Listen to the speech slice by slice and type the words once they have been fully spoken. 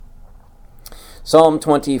Psalm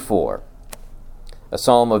 24, a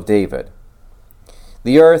psalm of David.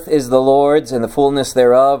 The earth is the Lord's, and the fullness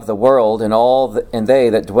thereof, the world, and they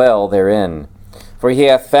that dwell therein. For he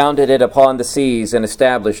hath founded it upon the seas, and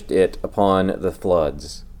established it upon the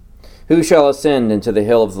floods. Who shall ascend into the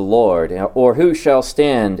hill of the Lord, or who shall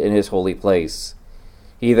stand in his holy place?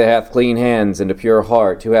 He that hath clean hands and a pure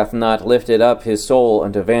heart, who hath not lifted up his soul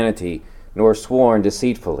unto vanity, nor sworn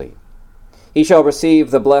deceitfully. He shall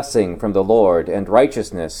receive the blessing from the Lord, and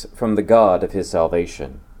righteousness from the God of his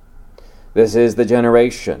salvation. This is the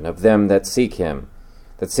generation of them that seek him,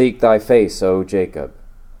 that seek thy face, O Jacob.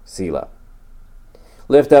 Selah.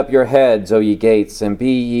 Lift up your heads, O ye gates, and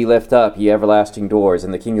be ye lift up, ye everlasting doors,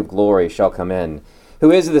 and the King of glory shall come in.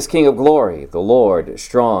 Who is this King of glory? The Lord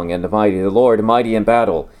strong and mighty, the Lord mighty in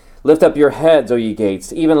battle. Lift up your heads, O ye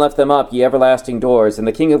gates, even lift them up, ye everlasting doors, and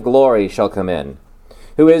the King of glory shall come in.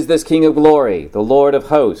 Who is this King of glory? The Lord of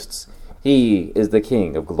hosts. He is the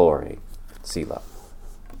King of glory. Selah.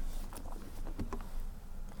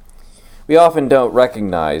 We often don't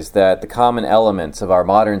recognize that the common elements of our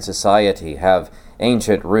modern society have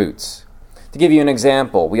ancient roots. To give you an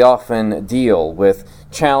example, we often deal with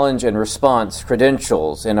challenge and response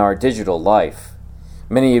credentials in our digital life.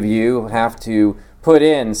 Many of you have to put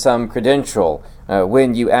in some credential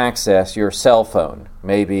when you access your cell phone.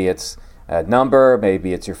 Maybe it's a number,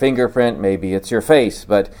 maybe it's your fingerprint, maybe it's your face,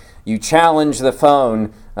 but you challenge the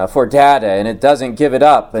phone for data and it doesn't give it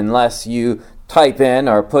up unless you type in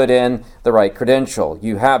or put in the right credential.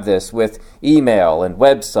 You have this with email and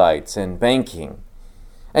websites and banking.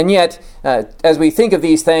 And yet, as we think of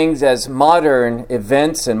these things as modern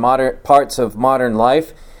events and modern parts of modern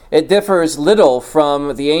life, it differs little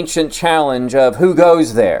from the ancient challenge of who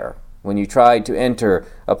goes there when you tried to enter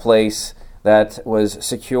a place that was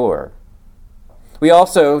secure. We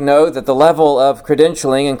also know that the level of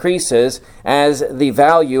credentialing increases as the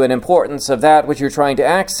value and importance of that which you're trying to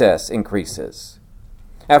access increases.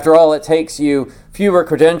 After all, it takes you fewer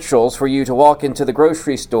credentials for you to walk into the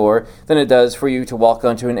grocery store than it does for you to walk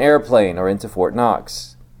onto an airplane or into Fort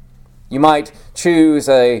Knox. You might choose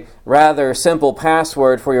a rather simple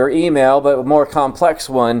password for your email, but a more complex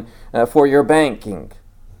one for your banking.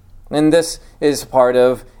 And this is part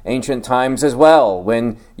of ancient times as well.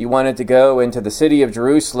 When you wanted to go into the city of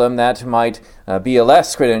Jerusalem, that might be a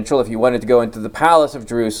less credential. If you wanted to go into the palace of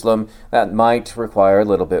Jerusalem, that might require a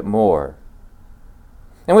little bit more.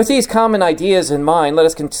 And with these common ideas in mind, let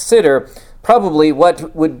us consider probably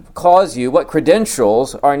what would cause you, what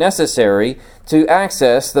credentials are necessary to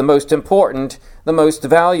access the most important, the most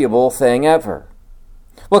valuable thing ever.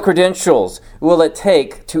 What credentials will it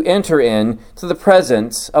take to enter into the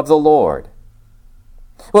presence of the Lord?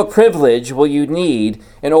 What privilege will you need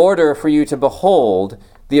in order for you to behold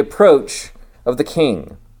the approach of the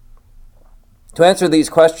King? To answer these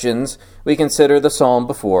questions, we consider the psalm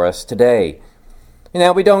before us today.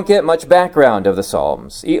 Now, we don't get much background of the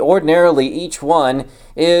Psalms. Ordinarily, each one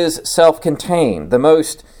is self-contained. The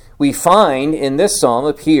most we find in this psalm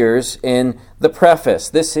appears in the preface.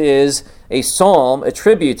 This is a psalm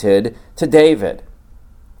attributed to David.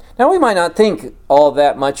 Now, we might not think all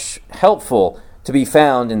that much helpful to be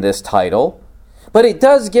found in this title, but it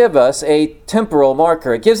does give us a temporal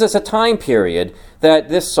marker. It gives us a time period that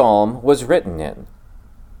this psalm was written in.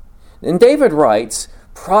 And David writes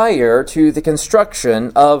prior to the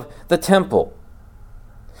construction of the temple.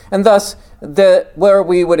 And thus, where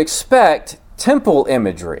we would expect temple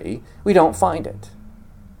imagery, we don't find it.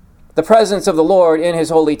 The presence of the Lord in his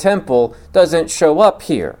holy temple doesn't show up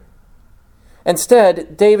here.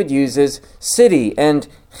 Instead, David uses city and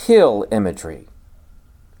hill imagery.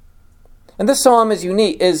 And this psalm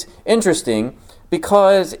is interesting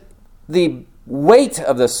because the weight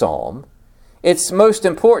of the psalm, its most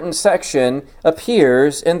important section,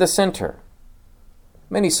 appears in the center.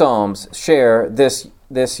 Many psalms share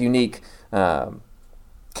this unique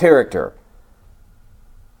character.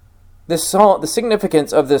 The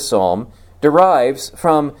significance of this psalm derives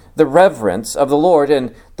from the reverence of the Lord,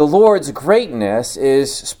 and the Lord's greatness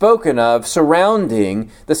is spoken of surrounding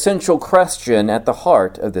the central question at the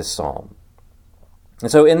heart of this psalm. And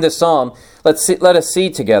so in this psalm, let us see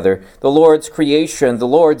together the Lord's creation, the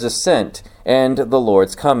Lord's ascent, and the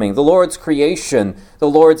Lord's coming. The Lord's creation, the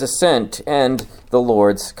Lord's ascent, and the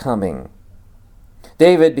Lord's coming.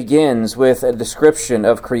 David begins with a description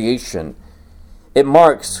of creation. It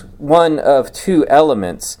marks one of two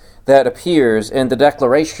elements that appears in the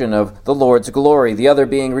declaration of the Lord's glory, the other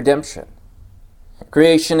being redemption.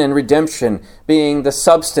 Creation and redemption being the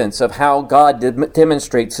substance of how God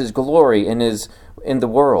demonstrates his glory in the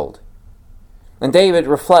world. And David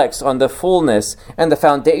reflects on the fullness and the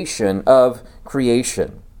foundation of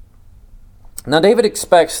creation. Now, David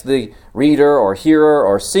expects the reader or hearer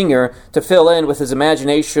or singer to fill in with his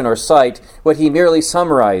imagination or sight what he merely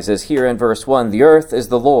summarizes here in verse 1. The earth is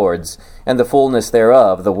the Lord's, and the fullness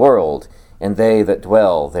thereof, the world, and they that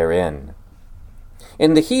dwell therein.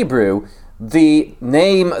 In the Hebrew, the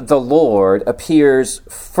name the Lord appears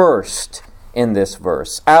first in this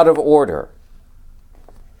verse, out of order,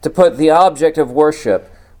 to put the object of worship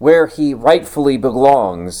where he rightfully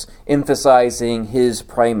belongs, emphasizing his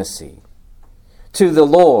primacy. To the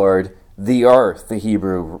Lord, the earth, the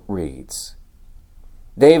Hebrew reads.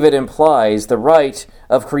 David implies the right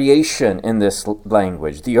of creation in this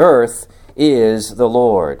language. The earth is the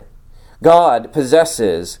Lord. God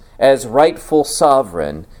possesses as rightful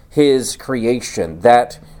sovereign his creation,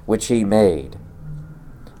 that which he made.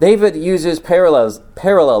 David uses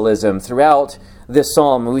parallelism throughout this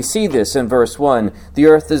psalm. We see this in verse 1. The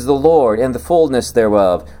earth is the Lord, and the fullness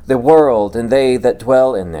thereof, the world, and they that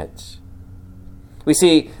dwell in it. We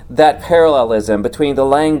see that parallelism between the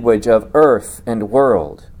language of earth and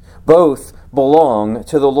world. Both belong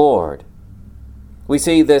to the Lord. We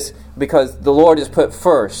see this because the Lord is put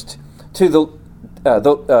first. To the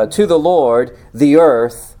Lord, the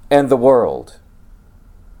earth and the world.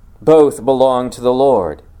 Both belong to the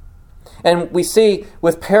Lord. And we see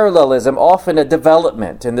with parallelism often a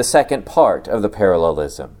development in the second part of the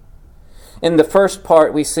parallelism. In the first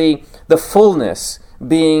part, we see the fullness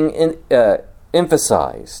being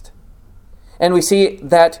emphasized. And we see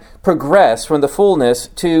that progress from the fullness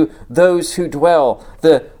to those who dwell,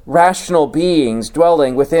 the rational beings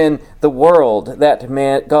dwelling within the world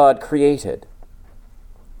that God created.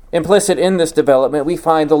 Implicit in this development, we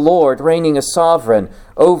find the Lord reigning as sovereign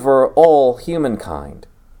over all humankind.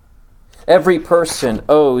 Every person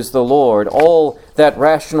owes the Lord all that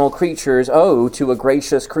rational creatures owe to a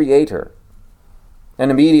gracious Creator.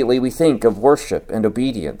 And immediately we think of worship and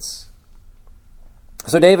obedience.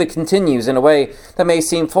 So David continues in a way that may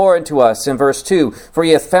seem foreign to us in verse 2, for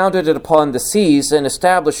he hath founded it upon the seas and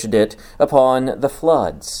established it upon the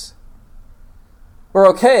floods. We're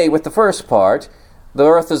okay with the first part. The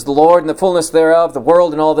earth is the Lord and the fullness thereof, the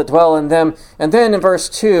world and all that dwell in them. And then in verse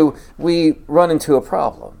 2, we run into a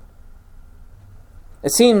problem.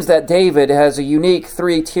 It seems that David has a unique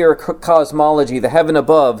three-tier cosmology, the heaven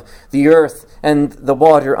above, the earth, and the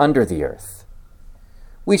water under the earth.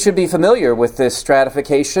 We should be familiar with this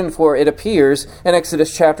stratification, for it appears in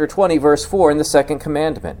Exodus chapter 20, verse 4 in the second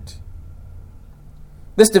commandment.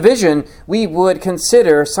 This division we would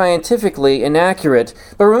consider scientifically inaccurate,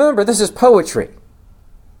 but remember, this is poetry.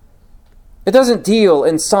 It doesn't deal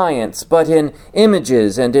in science, but in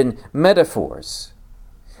images and in metaphors.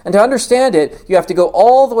 And to understand it, you have to go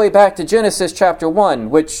all the way back to Genesis chapter 1,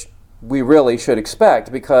 which we really should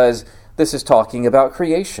expect, because this is talking about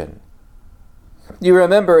creation. You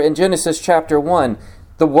remember in Genesis chapter 1,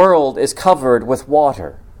 the world is covered with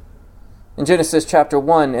water. In Genesis chapter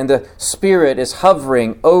 1, and the Spirit is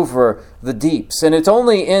hovering over the deeps. And it's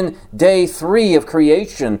only in day 3 of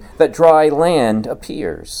creation that dry land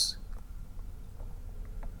appears.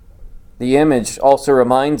 The image also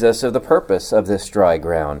reminds us of the purpose of this dry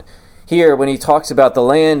ground. Here, when he talks about the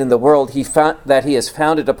land and the world that he has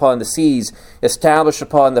founded upon the seas, established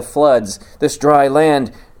upon the floods, this dry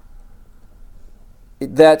land,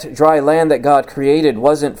 that dry land that God created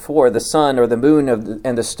wasn't for the sun or the moon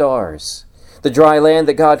and the stars. The dry land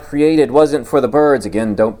that God created wasn't for the birds.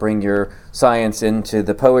 Again, don't bring your science into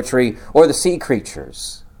the poetry, or the sea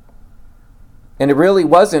creatures. And it really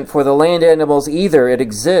wasn't for the land animals either. It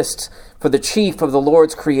exists for the chief of the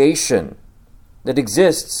Lord's creation. It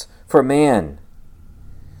exists for man.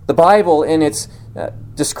 The Bible, in its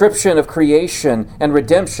description of creation and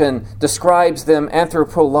redemption, describes them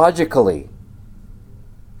anthropologically,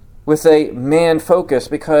 with a man focus,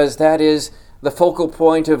 because that is the focal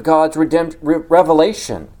point of God's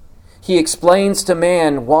revelation. He explains to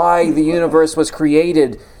man why the universe was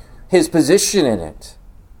created, his position in it,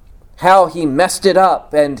 how he messed it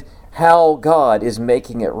up, and how God is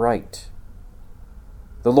making it right.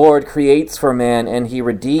 The Lord creates for man, and he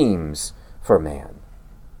redeems for man.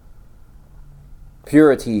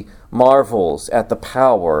 Purity marvels at the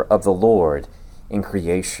power of the Lord in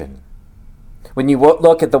creation. When you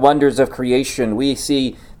look at the wonders of creation, we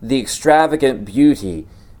see the extravagant beauty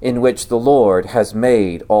in which the Lord has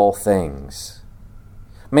made all things.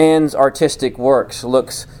 Man's artistic works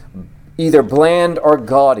looks either bland or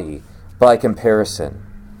gaudy by comparison.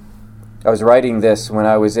 I was writing this when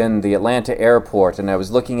I was in the Atlanta airport, and I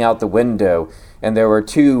was looking out the window, and there were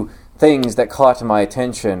two things that caught my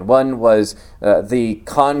attention. One was the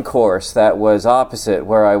concourse that was opposite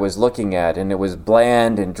where I was looking at, and it was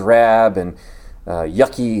bland and drab, and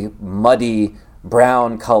yucky, muddy,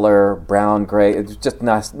 brown color, brown gray. It was just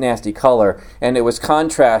nasty color. And it was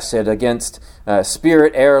contrasted against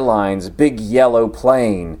Spirit Airlines' big yellow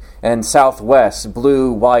plane and Southwest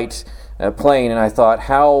blue, white plane. And I thought,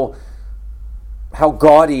 how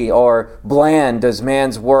gaudy or bland does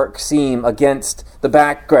man's work seem against the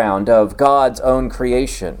background of God's own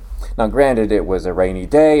creation? Now, granted, it was a rainy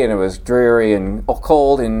day and it was dreary and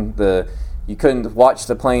cold, and you couldn't watch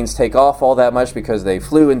the planes take off all that much because they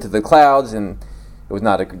flew into the clouds, and it was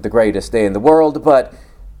not the greatest day in the world. But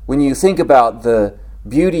when you think about the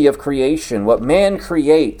beauty of creation, what man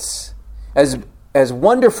creates, as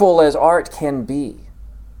wonderful as art can be,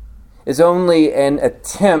 is only an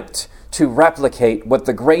attempt to replicate what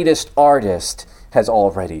the greatest artist has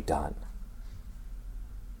already done.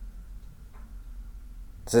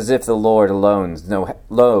 It's as if the Lord alone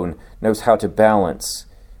knows how to balance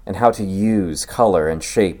and how to use color and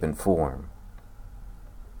shape and form.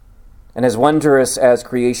 And as wondrous as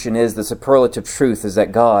creation is, the superlative truth is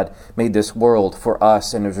that God made this world for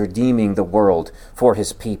us and is redeeming the world for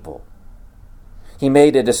his people. He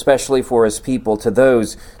made it especially for his people, to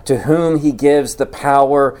those to whom he gives the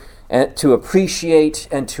power to appreciate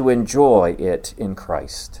and to enjoy it in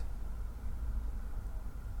Christ.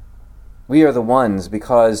 We are the ones,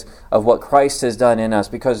 because of what Christ has done in us,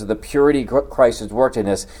 because of the purity Christ has worked in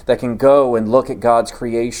us, that can go and look at God's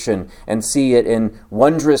creation and see it in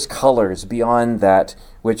wondrous colors beyond that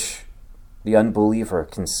which the unbeliever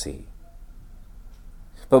can see.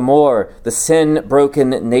 But more, the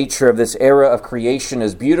sin-broken nature of this era of creation,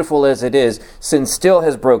 as beautiful as it is, sin still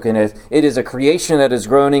has broken it. It is a creation that is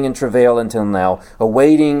groaning in travail until now,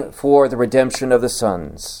 awaiting for the redemption of the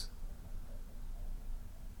sons.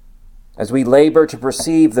 As we labor to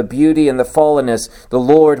perceive the beauty and the fallenness, the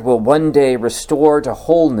Lord will one day restore to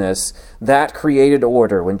wholeness that created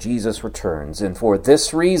order when Jesus returns. And for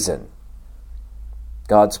this reason,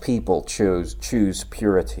 God's people choose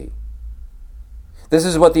purity. This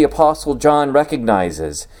is what the Apostle John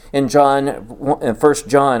recognizes in 1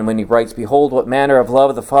 John, when he writes, "Behold, what manner of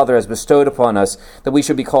love the Father has bestowed upon us, that we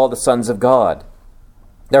should be called the sons of God.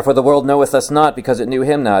 Therefore the world knoweth us not, because it knew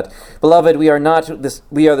him not. Beloved, we are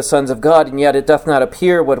the sons of God, and yet it doth not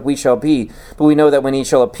appear what we shall be. But we know that when he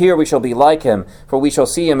shall appear, we shall be like him, for we shall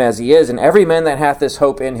see him as he is. And every man that hath this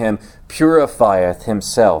hope in him purifieth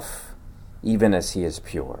himself, even as he is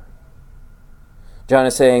pure." John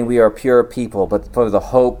is saying we are pure people, but for the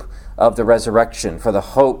hope of the resurrection, for the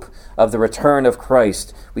hope of the return of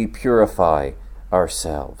Christ, we purify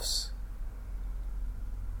ourselves.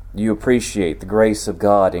 Do you appreciate the grace of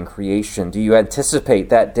God in creation? Do you anticipate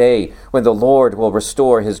that day when the Lord will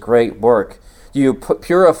restore his great work? Do you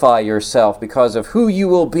purify yourself because of who you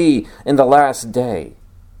will be in the last day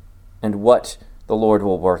and what the Lord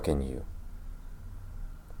will work in you?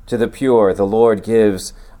 To the pure, the Lord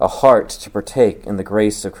gives a heart to partake in the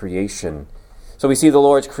grace of creation. So we see the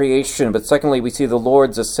Lord's creation, but secondly, we see the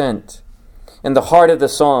Lord's ascent. In the heart of the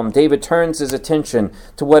psalm, David turns his attention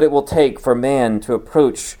to what it will take for man to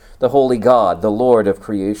approach the holy God, the Lord of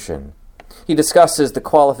creation. He discusses the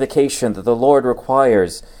qualification that the Lord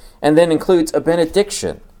requires, and then includes a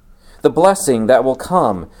benediction, the blessing that will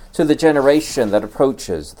come to the generation that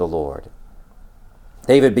approaches the Lord.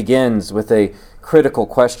 David begins with a critical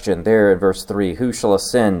question there in verse 3, "Who shall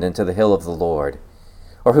ascend into the hill of the Lord?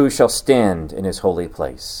 Or who shall stand in his holy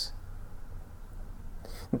place?"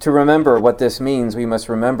 To remember what this means, we must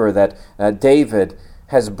remember that David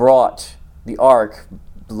has brought the ark,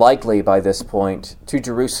 likely by this point, to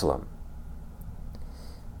Jerusalem.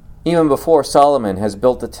 Even before Solomon has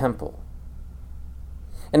built the temple.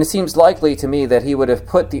 And it seems likely to me that he would have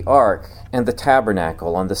put the ark and the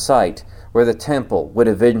tabernacle on the site where the temple would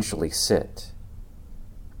eventually sit.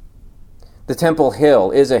 The Temple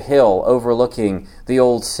Hill is a hill overlooking the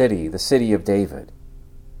old city, the city of David.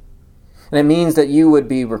 And it means that you would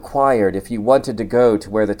be required, if you wanted to go to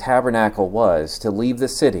where the tabernacle was, to leave the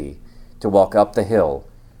city, to walk up the hill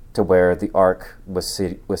to where the ark was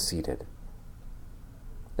seated.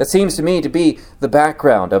 That seems to me to be the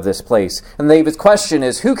background of this place. And David's question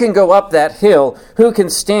is, who can go up that hill? Who can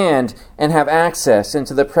stand and have access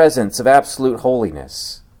into the presence of absolute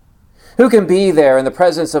holiness? Who can be there in the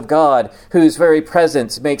presence of God, whose very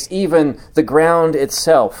presence makes even the ground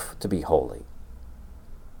itself to be holy?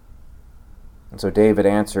 And so David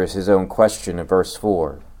answers his own question in verse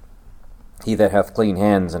 4. "He that hath clean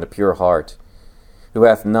hands and a pure heart, who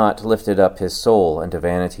hath not lifted up his soul unto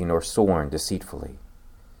vanity, nor sworn deceitfully."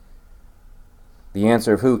 The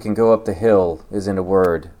answer of who can go up the hill is, in a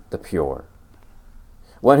word, the pure.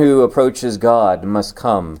 One who approaches God must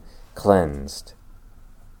come cleansed.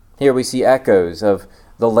 Here we see echoes of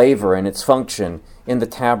the laver and its function in the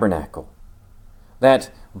tabernacle.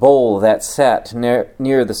 That bowl that sat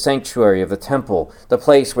near the sanctuary of the temple, the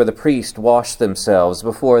place where the priests washed themselves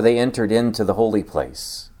before they entered into the holy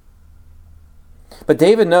place. But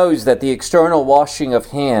David knows that the external washing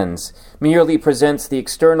of hands merely presents the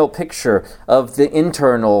external picture of the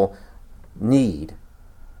internal need.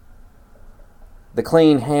 The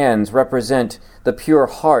clean hands represent the pure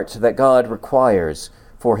heart that God requires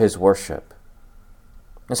for his worship.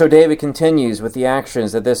 And so David continues with the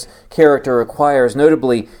actions that this character requires.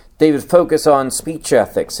 Notably, David focused on speech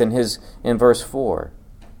ethics in verse 4.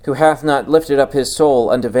 Who hath not lifted up his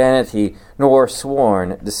soul unto vanity, nor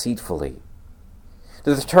sworn deceitfully.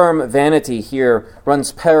 The term vanity here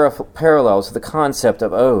runs parallel to the concept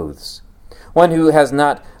of oaths. One who has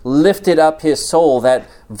not lifted up his soul, that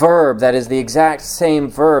verb that is the exact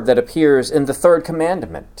same verb that appears in the third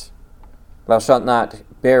commandment. Thou shalt not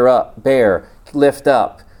lift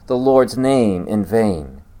up the Lord's name in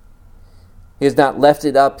vain. He has not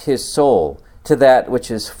lifted up his soul to that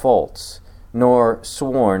which is false, nor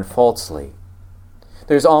sworn falsely.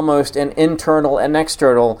 There's almost an internal and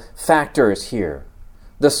external factors here.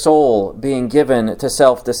 The soul being given to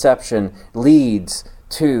self-deception leads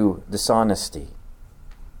to dishonesty.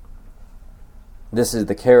 This is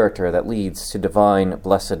the character that leads to divine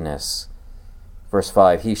blessedness. Verse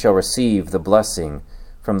 5, he shall receive the blessing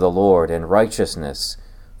from the Lord and righteousness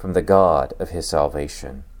from the God of his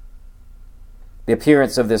salvation. The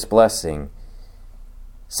appearance of this blessing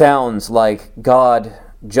sounds like God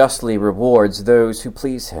justly rewards those who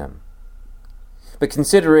please him. But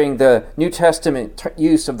considering the New Testament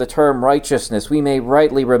use of the term righteousness, we may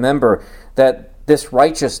rightly remember that this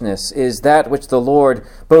righteousness is that which the Lord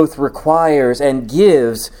both requires and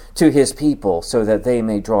gives to his people so that they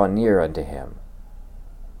may draw near unto him.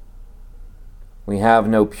 We have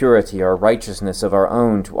no purity or righteousness of our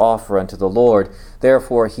own to offer unto the Lord.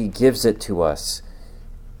 Therefore, he gives it to us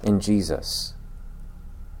in Jesus.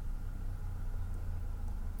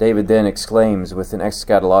 David then exclaims with an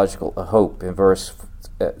eschatological hope in verse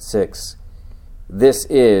 6, this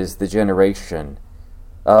is the generation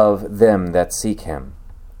of them that seek him,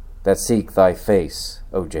 that seek thy face,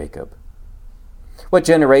 O Jacob. What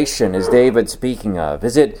generation is David speaking of?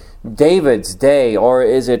 Is it David's day, or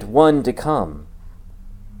is it one to come?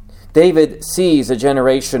 David sees a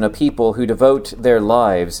generation of people who devote their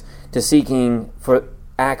lives to seeking for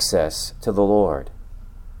access to the Lord.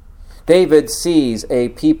 David sees a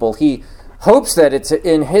people, he hopes that it's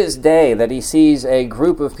in his day that he sees a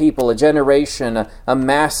group of people, a generation, a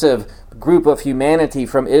massive group of humanity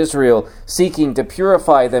from Israel seeking to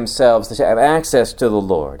purify themselves, to have access to the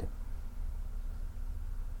Lord.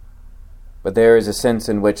 But there is a sense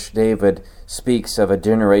in which David speaks of a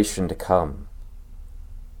generation to come,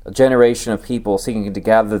 a generation of people seeking to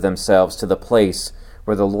gather themselves to the place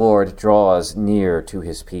where the Lord draws near to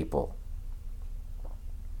his people.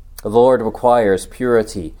 The Lord requires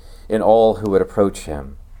purity in all who would approach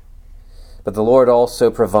him. But the Lord also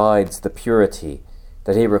provides the purity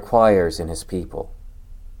that he requires in his people.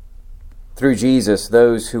 Through Jesus,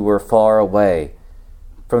 those who were far away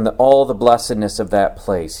from all the blessedness of that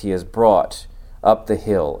place, he has brought up the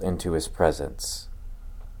hill into his presence.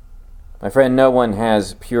 My friend, no one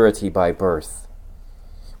has purity by birth.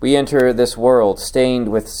 We enter this world stained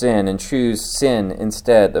with sin and choose sin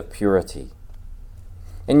instead of purity.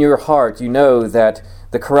 In your heart, you know that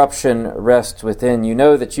the corruption rests within. You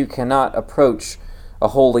know that you cannot approach a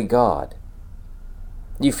holy God.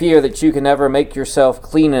 You fear that you can never make yourself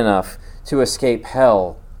clean enough to escape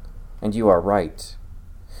hell, and you are right.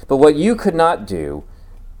 But what you could not do,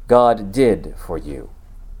 God did for you.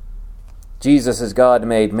 Jesus is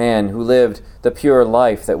God-made man who lived the pure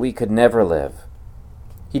life that we could never live.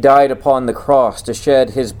 He died upon the cross to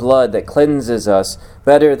shed his blood that cleanses us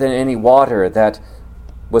better than any water that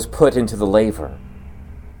was put into the laver.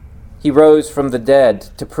 He rose from the dead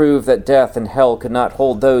to prove that death and hell could not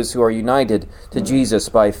hold those who are united to Jesus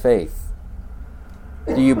by faith.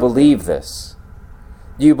 Do you believe this?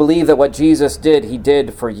 Do you believe that what Jesus did, he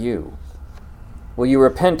did for you? Will you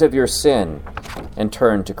repent of your sin and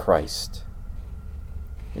turn to Christ?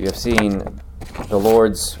 You have seen the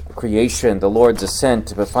Lord's creation, the Lord's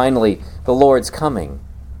ascent, but finally the Lord's coming.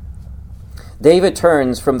 David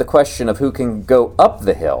turns from the question of who can go up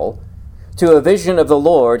the hill to a vision of the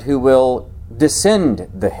Lord who will descend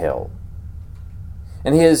the hill.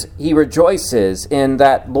 And he rejoices in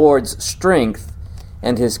that Lord's strength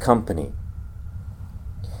and his company.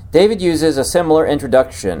 David uses a similar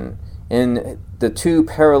introduction in the two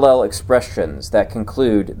parallel expressions that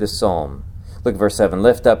conclude the psalm. Look at verse 7.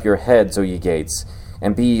 Lift up your heads, O ye gates,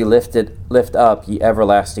 and lift up, ye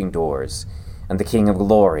everlasting doors, and the King of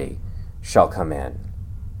glory shall come in.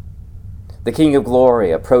 The King of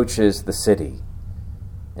glory approaches the city,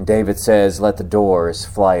 and David says, let the doors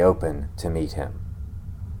fly open to meet him.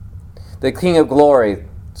 The King of glory,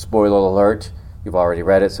 spoiler alert, you've already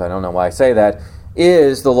read it, so I don't know why I say that,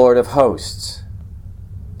 is the Lord of hosts.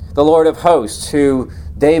 The Lord of hosts who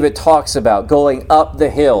David talks about going up the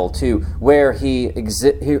hill to where he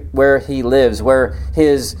lives,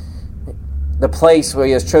 the place where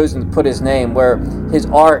he has chosen to put his name, where his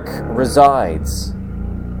ark resides.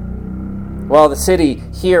 While the city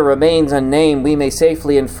here remains unnamed, we may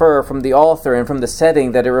safely infer from the author and from the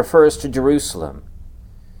setting that it refers to Jerusalem.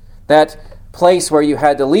 That place where you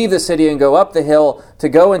had to leave the city and go up the hill to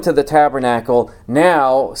go into the tabernacle.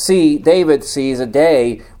 Now, David sees a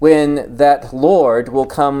day when that Lord will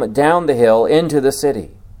come down the hill into the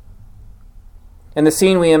city. In the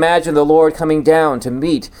scene, we imagine the Lord coming down to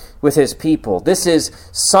meet with his people. This is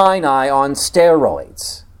Sinai on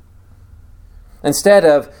steroids. Instead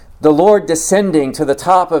of the Lord descending to the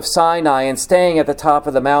top of Sinai and staying at the top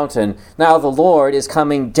of the mountain, now the Lord is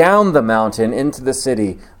coming down the mountain into the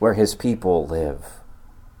city where his people live.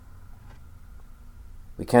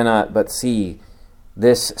 We cannot but see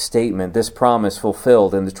this statement, this promise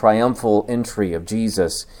fulfilled in the triumphal entry of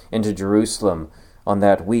Jesus into Jerusalem on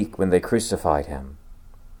that week when they crucified him.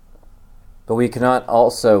 But we cannot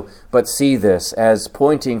also but see this as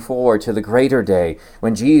pointing forward to the greater day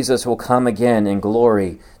when Jesus will come again in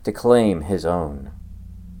glory to claim his own.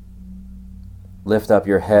 Lift up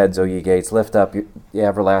your heads, O ye gates, be lift up,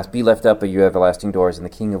 O you everlasting doors, and the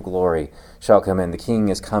King of glory shall come in. The King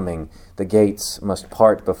is coming. The gates must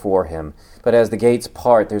part before him. But as the gates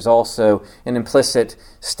part, there's also an implicit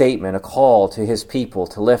statement, a call to his people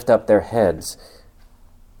to lift up their heads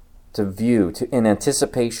in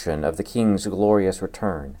anticipation of the King's glorious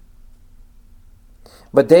return.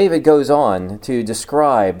 But David goes on to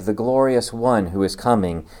describe the glorious one who is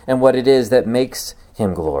coming and what it is that makes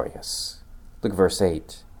him glorious. Look at verse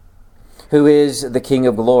 8. Who is the King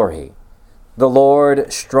of glory? The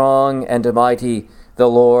Lord strong and mighty, the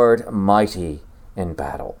Lord mighty in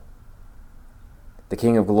battle. The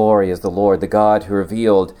King of glory is the Lord, the God who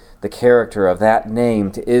revealed the character of that name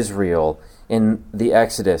to Israel in the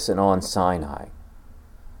Exodus and on Sinai.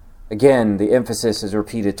 Again, the emphasis is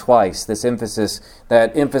repeated twice, this emphasis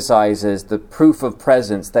that emphasizes the proof of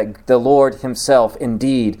presence that the Lord himself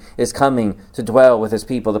indeed is coming to dwell with his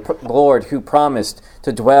people. The Lord who promised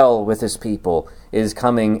to dwell with his people is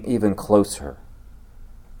coming even closer.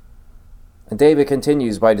 And David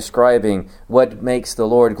continues by describing what makes the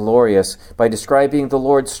Lord glorious, by describing the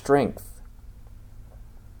Lord's strength.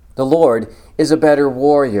 The Lord is a better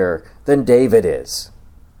warrior than David is.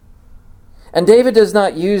 And David does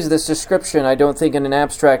not use this description, I don't think, in an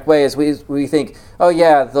abstract way as we think, oh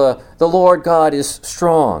yeah, the Lord God is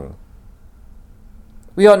strong.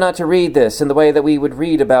 We ought not to read this in the way that we would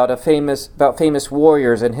read about famous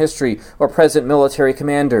warriors in history or present military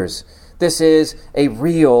commanders. This is a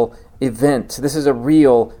real event. This is a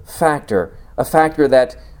real factor, a factor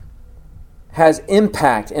that has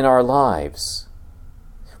impact in our lives.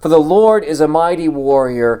 For the Lord is a mighty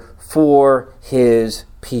warrior for his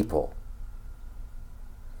people.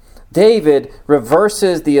 David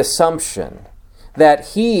reverses the assumption that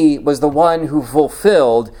he was the one who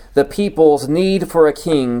fulfilled the people's need for a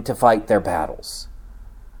king to fight their battles.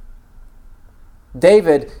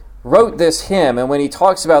 David wrote this hymn, and when he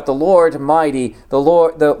talks about the Lord mighty, the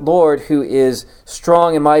Lord who is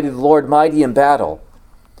strong and mighty, the Lord mighty in battle,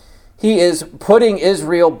 he is putting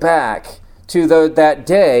Israel back to that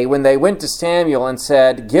day when they went to Samuel and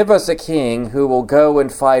said, give us a king who will go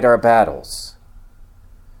and fight our battles.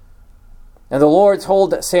 And the Lord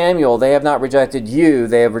told Samuel, they have not rejected you,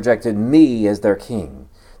 they have rejected me as their king.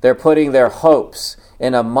 They're putting their hopes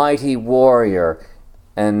in a mighty warrior,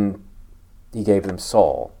 and he gave them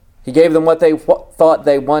Saul. He gave them what they thought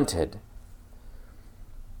they wanted.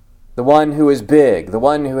 The one who was big, the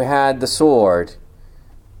one who had the sword.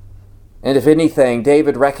 And if anything,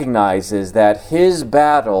 David recognizes that his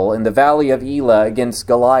battle in the valley of Elah against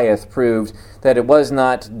Goliath proved that it was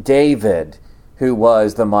not David who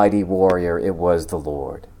was the mighty warrior, it was the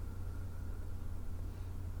Lord.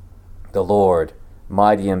 The Lord,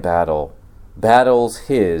 mighty in battle, battles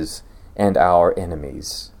his and our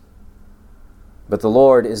enemies. But the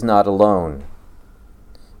Lord is not alone.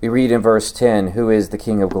 We read in verse 10, who is the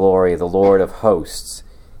King of glory, the Lord of hosts?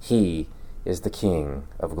 He is the King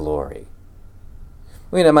of glory.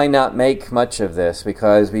 We might not make much of this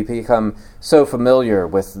because we become so familiar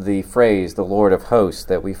with the phrase, the Lord of hosts,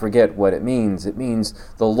 that we forget what it means. It means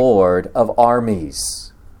the Lord of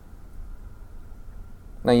armies.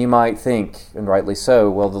 Now you might think, and rightly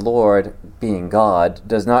so, well, the Lord, being God,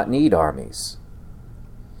 does not need armies.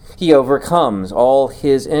 He overcomes all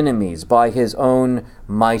his enemies by his own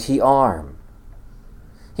mighty arm.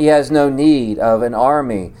 He has no need of an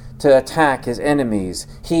army to attack his enemies.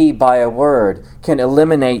 He, by a word, can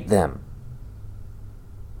eliminate them.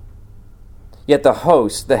 Yet the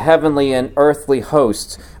hosts, the heavenly and earthly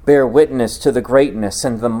hosts, bear witness to the greatness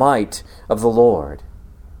and the might of the Lord.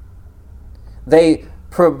 They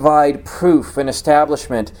provide proof and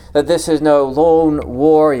establishment that this is no lone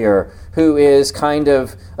warrior who is kind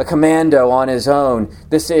of a commando on his own.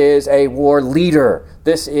 This is a war leader.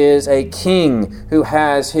 This is a king who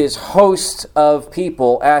has his host of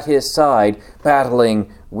people at his side,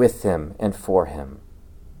 battling with him and for him.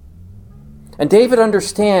 And David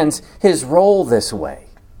understands his role this way.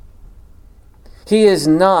 He is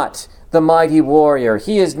not the mighty warrior.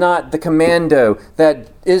 He is not the commando that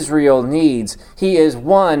Israel needs. He is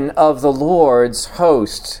one of the Lord's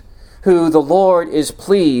hosts, who the Lord is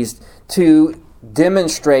pleased to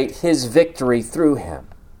demonstrate his victory through him.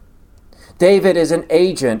 David is an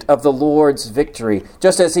agent of the Lord's victory,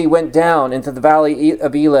 just as he went down into the valley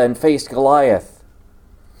of Elah and faced Goliath.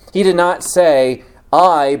 He did not say,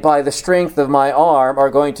 I, by the strength of my arm, are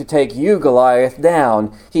going to take you, Goliath,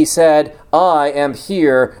 down. He said, I am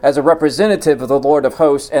here as a representative of the Lord of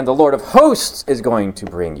hosts, and the Lord of hosts is going to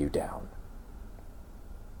bring you down.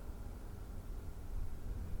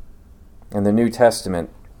 In the New Testament,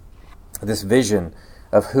 this vision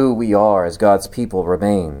of who we are as God's people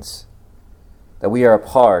remains, that we are a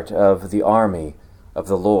part of the army of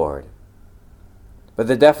the Lord. But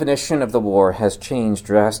the definition of the war has changed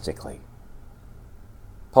drastically.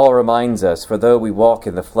 Paul reminds us, for though we walk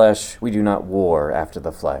in the flesh, we do not war after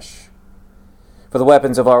the flesh. For the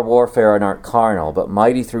weapons of our warfare are not carnal, but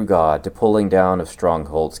mighty through God to pulling down of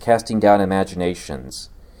strongholds, casting down imaginations,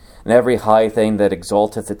 and every high thing that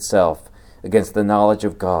exalteth itself against the knowledge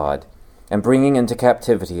of God, and bringing into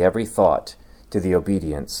captivity every thought to the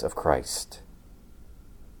obedience of Christ.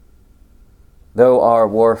 Though our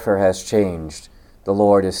warfare has changed, the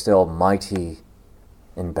Lord is still mighty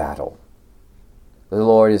in battle. The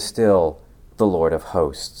Lord is still the Lord of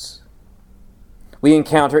hosts. We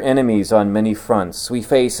encounter enemies on many fronts. We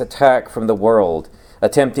face attack from the world,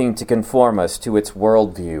 attempting to conform us to its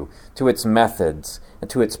worldview, to its methods, and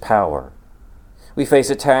to its power. We face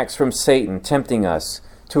attacks from Satan, tempting us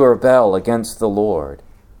to rebel against the Lord.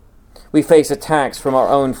 We face attacks from our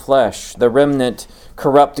own flesh, the remnant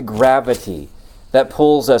corrupt gravity that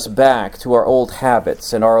pulls us back to our old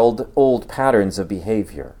habits and our old patterns of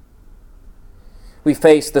behavior. We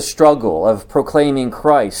face the struggle of proclaiming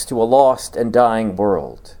Christ to a lost and dying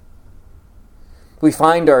world. We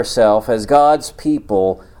find ourselves as God's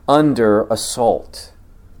people under assault.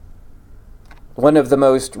 One of the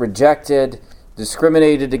most rejected,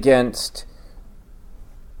 discriminated against,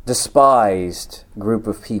 despised group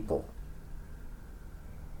of people.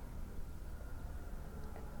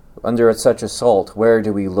 Under such assault, where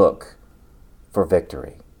do we look for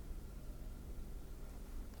victory?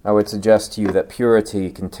 I would suggest to you that purity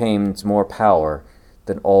contains more power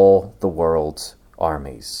than all the world's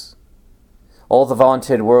armies. All the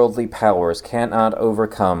vaunted worldly powers cannot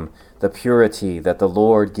overcome the purity that the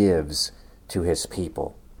Lord gives to his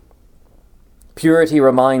people. Purity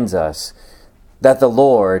reminds us that the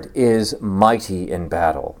Lord is mighty in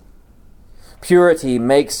battle. Purity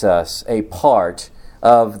makes us a part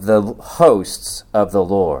of the hosts of the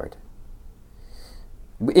Lord.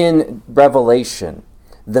 In Revelation,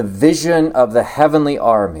 the vision of the heavenly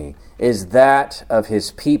army is that of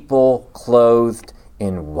his people clothed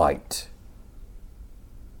in white,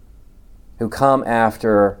 who come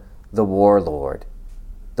after the warlord,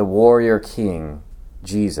 the warrior king,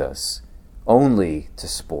 Jesus, only to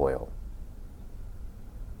spoil.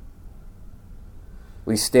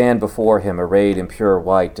 We stand before him arrayed in pure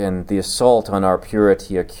white, and the assault on our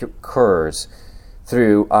purity occurs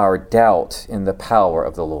through our doubt in the power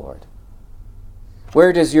of the Lord.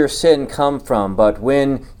 Where does your sin come from but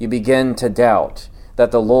when you begin to doubt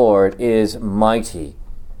that the Lord is mighty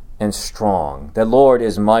and strong, the Lord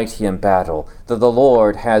is mighty in battle, that the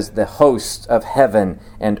Lord has the hosts of heaven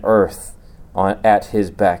and earth at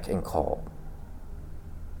his beck and call?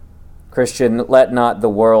 Christian, let not the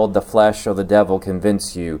world, the flesh, or the devil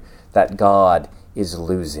convince you that God is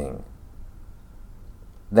losing.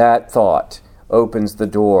 That thought opens the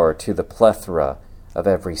door to the plethora of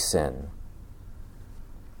every sin.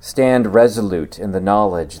 stand resolute in the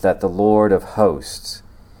knowledge that the Lord of hosts,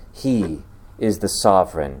 he is the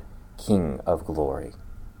sovereign King of glory.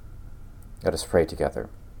 Let us pray together.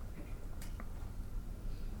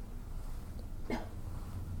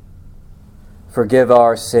 Forgive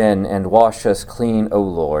our sin and wash us clean, O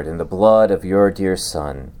Lord, in the blood of your dear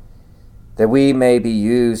Son, that we may be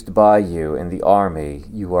used by you in the army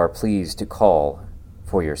you are pleased to call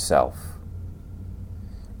for yourself.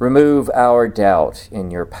 Remove our doubt in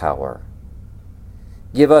your power.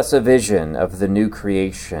 Give us a vision of the new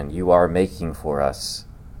creation you are making for us,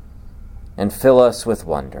 and fill us with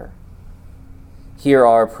wonder. Hear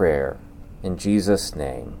our prayer. In Jesus'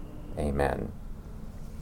 name, amen.